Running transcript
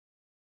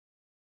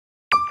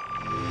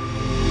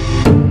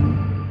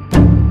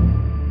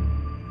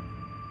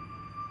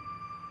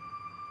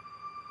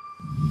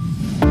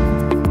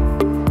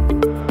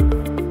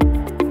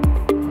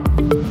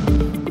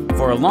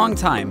long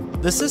time,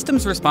 the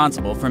systems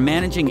responsible for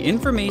managing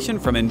information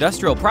from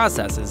industrial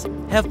processes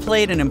have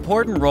played an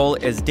important role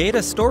as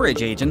data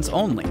storage agents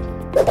only.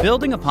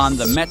 Building upon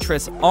the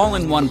Metris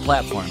All-in-One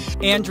platform,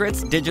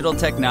 ANDRITZ Digital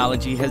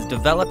technology has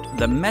developed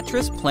the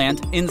Metris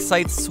Plant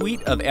Insights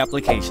suite of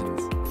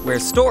applications, where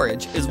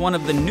storage is one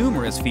of the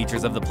numerous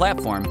features of the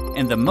platform,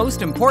 and the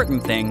most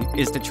important thing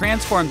is to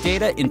transform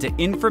data into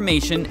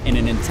information in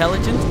an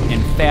intelligent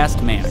and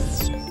fast manner.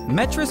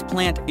 Metris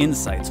Plant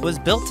Insights was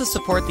built to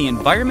support the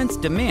environment's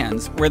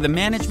demands where the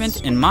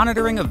management and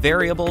monitoring of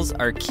variables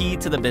are key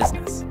to the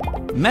business.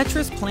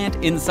 Metris Plant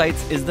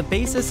Insights is the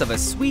basis of a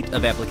suite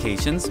of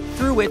applications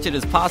through which it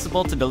is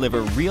possible to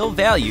deliver real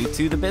value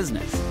to the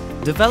business.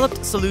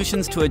 Developed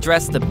solutions to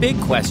address the big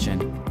question,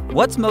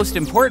 what's most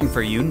important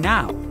for you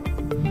now?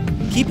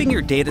 Keeping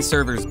your data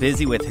servers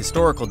busy with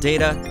historical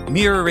data,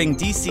 mirroring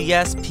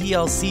DCS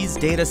PLC's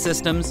data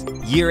systems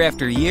year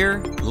after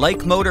year,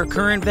 like motor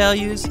current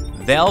values,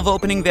 valve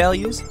opening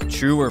values,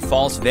 true or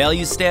false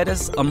value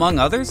status, among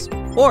others?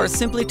 Or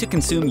simply to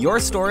consume your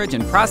storage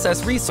and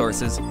process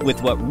resources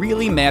with what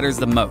really matters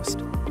the most.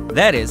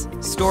 That is,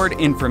 stored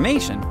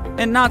information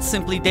and not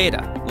simply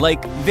data,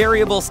 like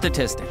variable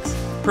statistics,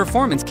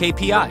 performance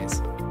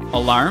KPIs,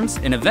 alarms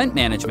and event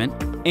management,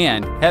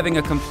 and having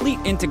a complete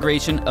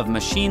integration of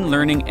machine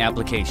learning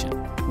application.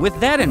 With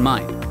that in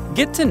mind,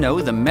 get to know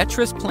the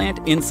Metris Plant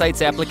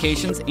Insights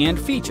applications and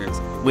features,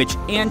 which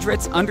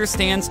ANDRITZ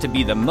understands to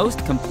be the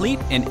most complete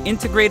and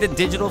integrated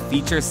digital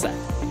feature set.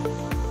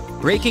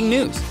 Breaking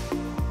news!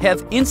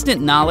 Have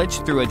instant knowledge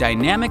through a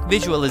dynamic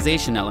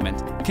visualization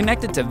element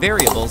connected to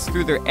variables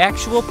through their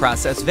actual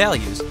process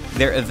values,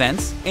 their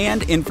events,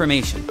 and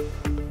information.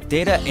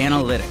 Data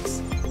analytics.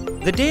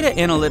 The data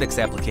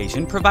analytics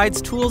application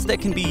provides tools that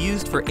can be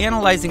used for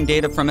analyzing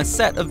data from a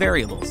set of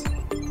variables.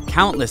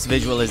 Countless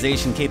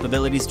visualization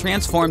capabilities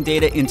transform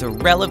data into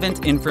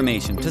relevant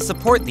information to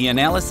support the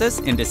analysis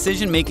and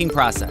decision-making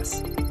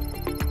process.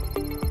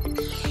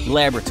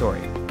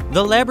 Laboratory.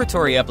 The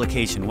laboratory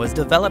application was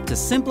developed to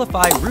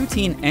simplify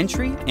routine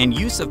entry and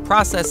use of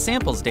process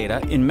samples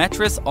data in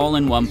Metris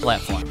All-in-One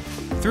platform.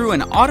 Through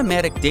an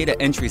automatic data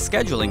entry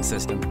scheduling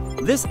system,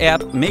 this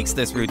app makes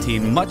this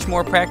routine much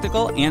more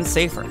practical and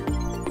safer.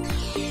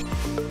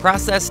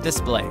 Process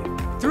display.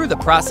 Through the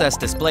Process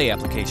Display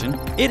application,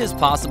 it is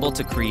possible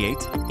to create,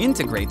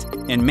 integrate,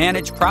 and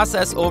manage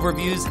process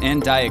overviews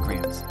and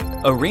diagrams,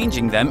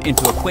 arranging them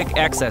into a quick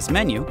access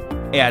menu,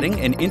 adding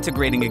and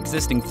integrating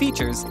existing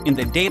features in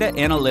the data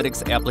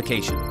analytics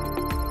application.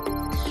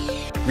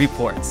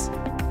 Reports.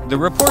 The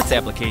Reports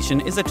application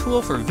is a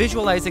tool for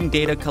visualizing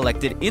data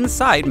collected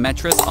inside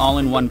Metris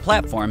All-in-One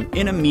platform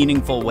in a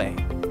meaningful way,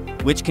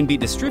 which can be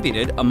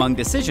distributed among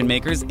decision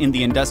makers in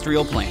the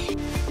industrial plant.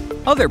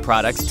 Other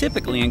products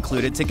typically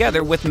included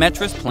together with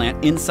Metris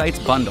Plant Insights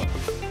bundle.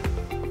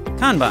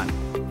 Kanban.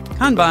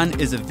 Kanban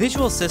is a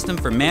visual system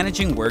for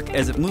managing work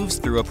as it moves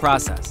through a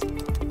process.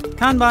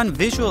 Kanban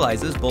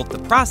visualizes both the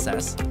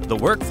process, the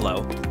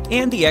workflow,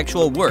 and the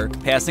actual work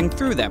passing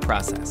through that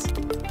process.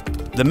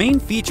 The main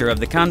feature of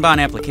the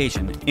Kanban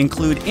application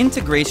include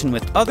integration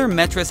with other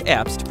Metris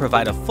apps to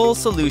provide a full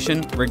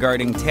solution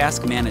regarding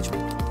task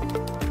management.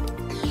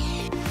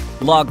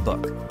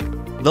 Logbook.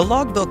 The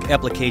Logbook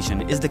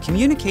application is the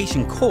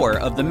communication core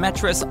of the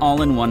Metris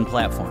All-in-One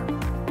platform.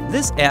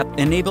 This app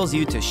enables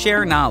you to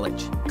share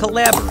knowledge,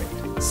 collaborate,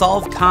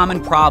 solve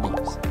common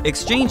problems,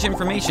 exchange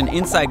information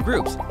inside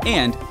groups,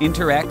 and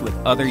interact with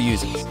other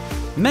users.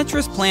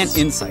 Metris Plant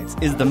Insights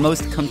is the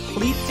most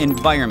complete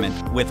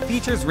environment with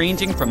features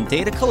ranging from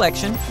data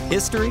collection,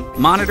 history,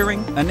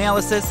 monitoring,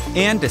 analysis,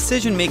 and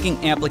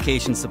decision-making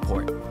application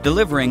support,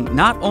 delivering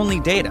not only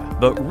data,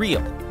 but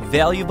real,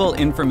 valuable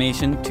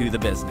information to the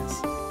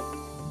business.